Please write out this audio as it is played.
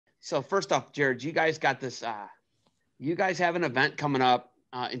So first off, Jared, you guys got this. You guys have an event coming up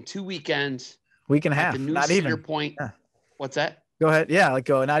in 2 weekends. Week and a At half, the new not Cedar even. Point. Yeah. What's that? Go ahead. Yeah, like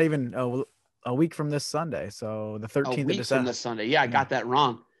not even a week from this Sunday. So the 13th A of week from December. this Sunday. Yeah, I got that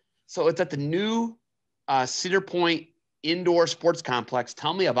wrong. So it's at the new Cedar Point Indoor Sports Complex.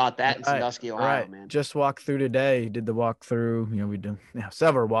 Tell me about that in Sandusky, Ohio, man. Just walked through today. Did the walkthrough. We did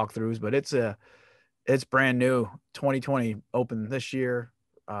several walkthroughs, but it's brand new. 2020 opened this year.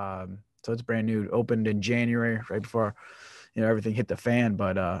 So it's brand new. Opened in January, right before everything hit the fan.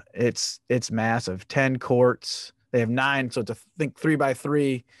 But it's massive. 10 courts. They have 9, so it's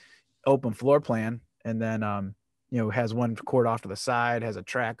 3x3 open floor plan, and then has one court off to the side, has a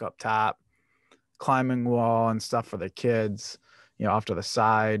track up top, climbing wall and stuff for the kids, off to the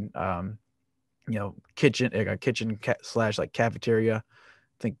side. Kitchen, like a kitchen slash like cafeteria. I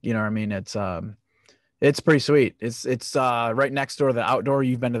think what I mean. It's pretty sweet. It's right next door to the outdoor.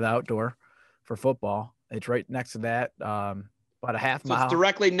 You've been to the outdoor for football. It's right next to that. About a half mile. So it's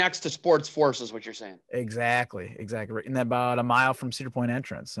directly next to Sports Force is what you're saying. Exactly. And then about a mile from Cedar Point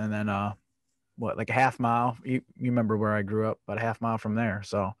entrance. And then like a half mile. You remember where I grew up, about a half mile from there.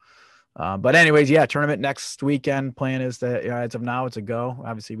 So but anyways, yeah, tournament next weekend. Plan is that as of now it's a go.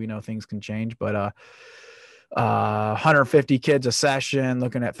 Obviously we know things can change, but 150 kids a session,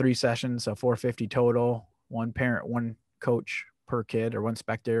 looking at 3 sessions, so 450 total, 1 parent, 1 coach per kid or 1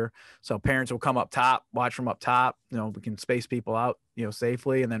 spectator. So parents will come up top, watch from up top, we can space people out,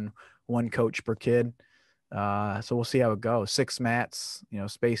 safely, and then 1 coach per kid. So we'll see how it goes. 6 mats,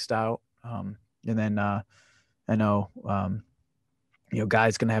 spaced out. And then I know,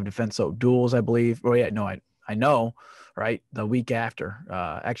 Guy's going to have Defense Soap Duals, I believe. Oh yeah, no, I know, right? The week after,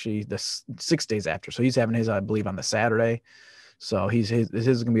 actually the 6 days after. So he's having his, I believe, on the Saturday. So his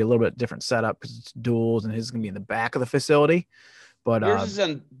is going to be a little bit different setup because it's duals, and his is going to be in the back of the facility. But yours is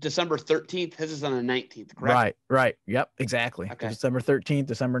on December 13th. His is on the 19th, correct? Right. Yep, exactly. Okay. December 13th,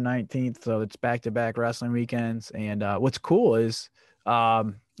 December 19th. So it's back-to-back wrestling weekends. And what's cool is, I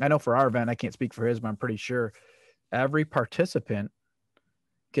know for our event, I can't speak for his, but I'm pretty sure every participant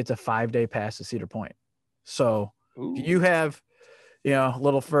gets a 5-day pass to Cedar Point. So if you have,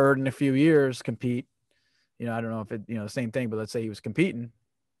 Little Ferd in a few years compete, I don't know if it, same thing, but let's say he was competing,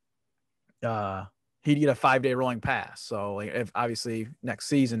 he'd get a 5-day rolling pass. So like if obviously next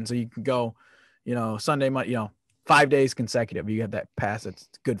season, so you can go, Sunday, 5 days consecutive, you have that pass that's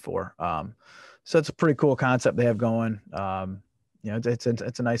good for. So it's a pretty cool concept they have going.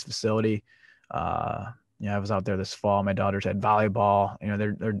 It's a nice facility. I was out there this fall. My daughters had volleyball.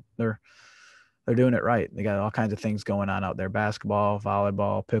 They're doing it right. They got all kinds of things going on out there: basketball,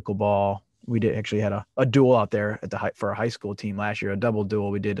 volleyball, pickleball. We did actually had a duel out there for a high school team last year, a double duel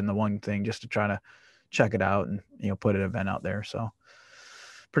we did in the one thing just to try to check it out and put an event out there. So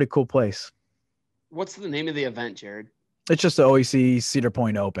pretty cool place. What's the name of the event, Jared? It's just the OAC Cedar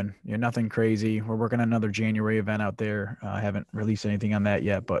Point Open. Nothing crazy. We're working on another January event out there. I haven't released anything on that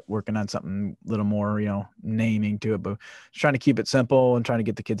yet, but working on something a little more, naming to it. But just trying to keep it simple and trying to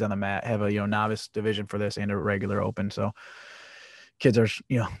get the kids on the mat. Have a novice division for this and a regular open. So kids are,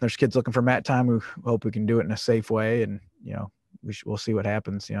 there's kids looking for mat time. We hope we can do it in a safe way, and we'll see what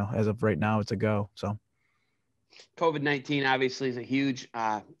happens. As of right now, it's a go. So. COVID-19 obviously is a huge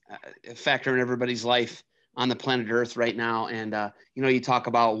factor in everybody's life on the planet Earth right now. And, you talk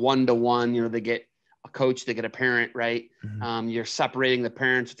about 1-to-1, they get a coach, they get a parent, right? Mm-hmm. You're separating the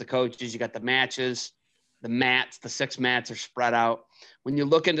parents with the coaches. You got the matches, the mats, the 6 mats are spread out. When you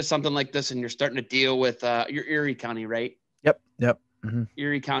look into something like this and you're starting to deal with your Erie County, right? Yep. Mm-hmm.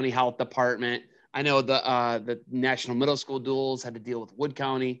 Erie County Health Department. I know the National Middle School duels had to deal with Wood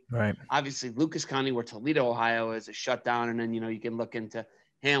County. Right. Obviously, Lucas County, where Toledo, Ohio is, a shutdown. And then, you can look into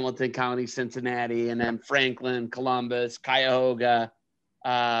Hamilton County, Cincinnati, and then Franklin, Columbus, Cuyahoga,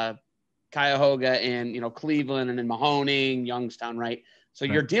 and, Cleveland, and then Mahoning, Youngstown, right? So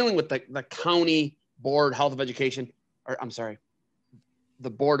You're dealing with the county board health of education, the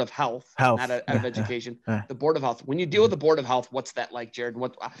board of health. Not of education, the board of health. When you deal with the board of health, what's that like, Jared?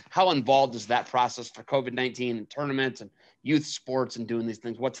 How involved is that process for COVID-19 and tournaments and youth sports and doing these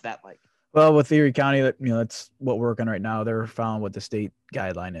things? What's that like? Well, with Erie County, that's what we're working right now. They're following what the state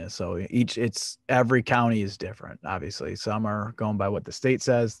guideline is. So every county is different. Obviously, some are going by what the state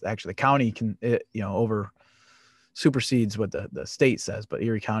says. Actually, the county can, over supersedes what the state says. But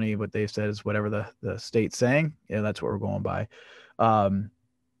Erie County, what they've said is whatever the state's saying. That's what we're going by.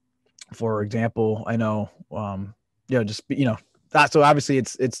 For example, I know, so obviously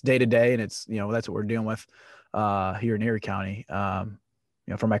it's day to day, and it's, that's what we're dealing with here in Erie County.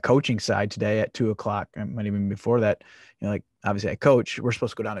 from my coaching side today at 2:00, I might even before that, like obviously I coach, we're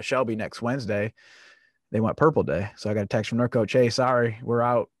supposed to go down to Shelby next Wednesday. They went purple day. So I got a text from their coach. Hey, sorry, we're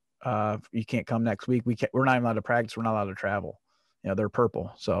out. You can't come next week. We're not even allowed to practice. We're not allowed to travel. They're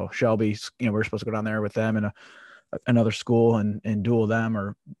purple. So Shelby's, we're supposed to go down there with them and another school and duel them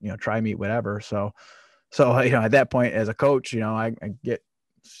or, try meet, whatever. So, at that point as a coach, I get,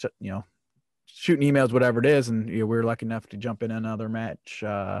 shooting emails, whatever it is. And we were lucky enough to jump in another match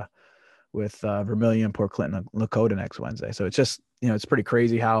with Vermilion, Port Clinton, Lakota next Wednesday. So it's just, it's pretty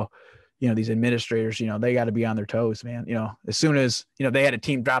crazy how, these administrators, they got to be on their toes, man. As soon as, they had a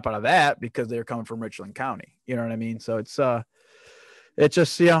team drop out of that because they're coming from Richland County, you know what I mean? So it's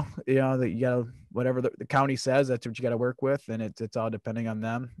just, that you got to, whatever the county says, that's what you got to work with. And it's all depending on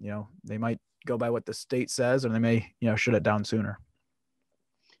them. They might go by what the state says, or they may, shut it down sooner.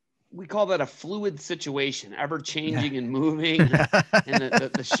 We call that a fluid situation, ever changing and moving. And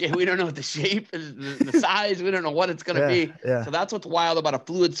the shape, we don't know what the shape is, the size, we don't know what it's going to be. Yeah. So that's what's wild about a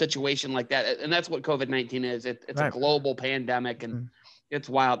fluid situation like that. And that's what COVID-19 is. It's right. A global pandemic, and it's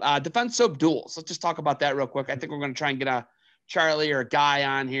wild. Defense Soap Duals. Let's just talk about that real quick. I think we're going to try and get a Charlie or a Guy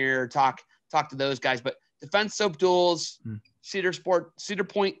on here, talk to those guys, but Defense Soap Duals, Cedar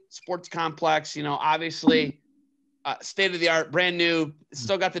Point Sports Complex, obviously, state of the art, brand new. It's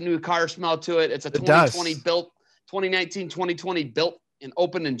still got the new car smell to it. It's a 2020 built, 2019, 2020 built and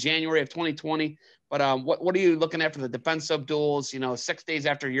opened in January of 2020. But what are you looking at for the Defense Soap Duals? 6 days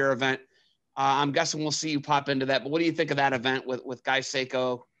after your event, I'm guessing we'll see you pop into that. But what do you think of that event with Guy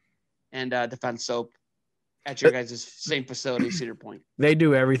Seiko and Defense Soap at your guys' same facility, Cedar Point? They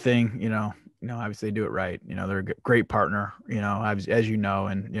do everything, obviously they do it right. They're a great partner, as you know,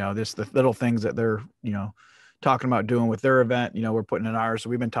 and this the little things that they're, talking about doing with their event, we're putting in ours. So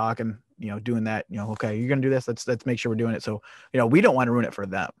we've been talking, doing that, okay, you're going to do this. Let's make sure we're doing it. So, we don't want to ruin it for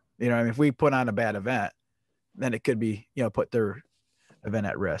them. If we put on a bad event, then it could be, put their event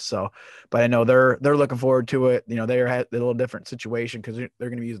at risk. So, but I know they're looking forward to it. They're at a little different situation because they're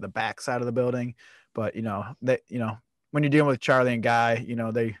going to be using the back side of the building, but when you're dealing with Charlie and Guy,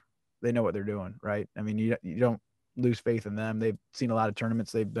 they know what they're doing. Right. I mean, you don't lose faith in them. They've seen a lot of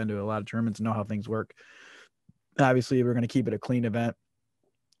tournaments. They've been to a lot of tournaments and know how things work. Obviously we're going to keep it a clean event,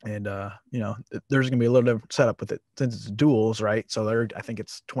 and there's going to be a little different setup with it since it's duels, right? So I think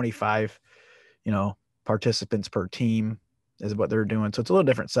it's 25 participants per team is what they're doing, so it's a little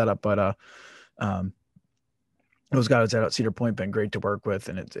different setup, but those guys at Cedar Point been great to work with,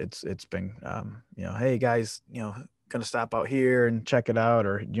 and it's been hey guys, gonna stop out here and check it out,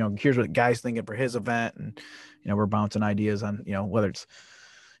 or here's what Guy's thinking for his event, and we're bouncing ideas on whether it's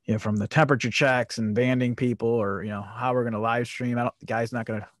from the temperature checks and banding people, or, how we're going to live stream. The Guy's not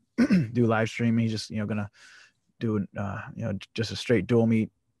going to do live streaming. He's just, going to do, just a straight dual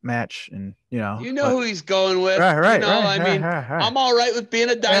meet match. And, who he's going with. Right. I'm all right with being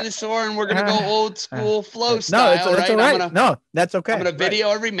a dinosaur, and we're going to go old school flow style. No, it's all right. No, that's okay. I'm going to video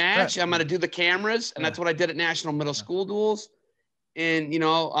every match. I'm going to do the cameras. And that's what I did at National Middle School Duels. And,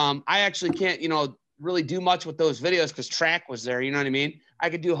 I actually can't, really do much with those videos because track was there. You know what I mean? I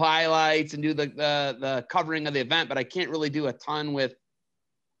could do highlights and do the covering of the event, but I can't really do a ton with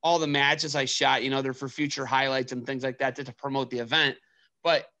all the matches I shot. They're for future highlights and things like that to promote the event.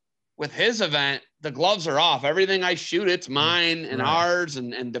 But with his event, the gloves are off. Everything I shoot, it's mine and ours,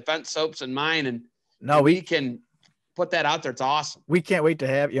 and Defense Soaps and mine. And we can put that out there. It's awesome. We can't wait to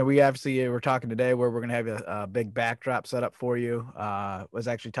have, we obviously we're talking today where we're going to have a big backdrop set up for you. Was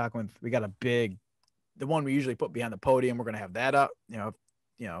actually talking with, we got the one we usually put behind the podium. We're going to have that up,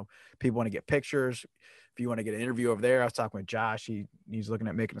 people want to get pictures. If you want to get an interview over there, I was talking with Josh. He's looking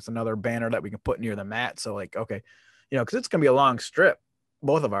at making us another banner that we can put near the mat. So okay, cause it's going to be a long strip,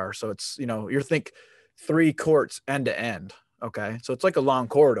 both of ours. So it's, you're think 3 courts end to end. Okay. So it's like a long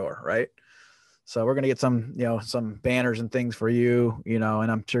corridor, right? So we're going to get some, some banners and things for you, and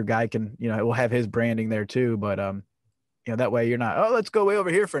I'm sure Guy can, we'll have his branding there too. But, that way you're not, let's go way over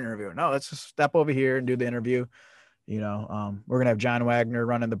here for an interview. No, let's just step over here and do the interview. We're going to have John Wagner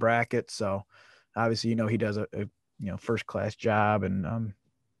running the bracket. So obviously, he does a first class job, and,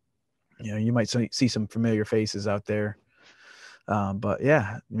 you might see some familiar faces out there. But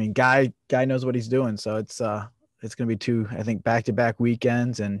yeah, I mean, Guy knows what he's doing. So it's going to be 2, I think, back-to-back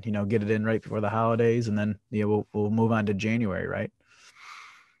weekends, and, get it in right before the holidays. And then, we'll move on to January. Right.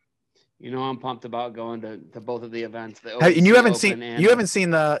 I'm pumped about going to both of the events. And you haven't seen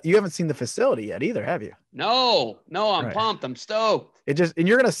the facility yet either, have you? No, I'm pumped. I'm stoked. And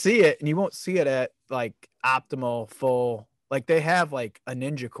you're gonna see it, and you won't see it at like optimal full. Like they have like a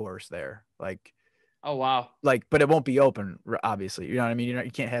ninja course there. Like Oh, wow. Like, but it won't be open, obviously. You know what I mean?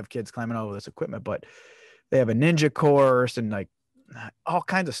 You can't have kids climbing over this equipment, but they have a ninja course and like all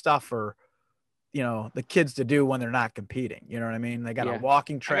kinds of stuff for, the kids to do when they're not competing. You know what I mean? They got a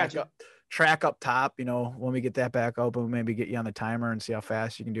walking track up top, when we get that back open, we'll maybe get you on the timer and see how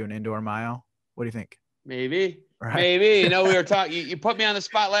fast you can do an indoor mile. What do you think? Maybe. Right. Maybe. We were talking, you put me on the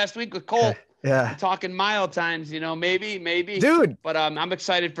spot last week with Colt. Yeah. We're talking mile times, maybe. Dude. But I'm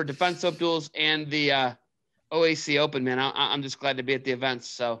excited for Defense Soap Duals and the OAC Open, man. I'm just glad to be at the events.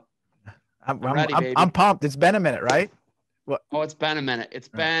 So I'm ready, baby. I'm pumped. It's been a minute, right? What? Oh, it's been a minute. It's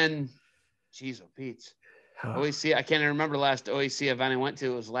been, geez, Pete's. OAC. I can't even remember the last OAC event I went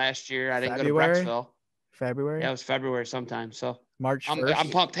to. It was last year. I didn't go to Brecksville. February? Yeah, it was February sometime. So March 1st. I'm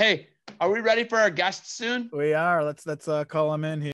pumped. Hey, are we ready for our guests soon? We are. Let's call them in here.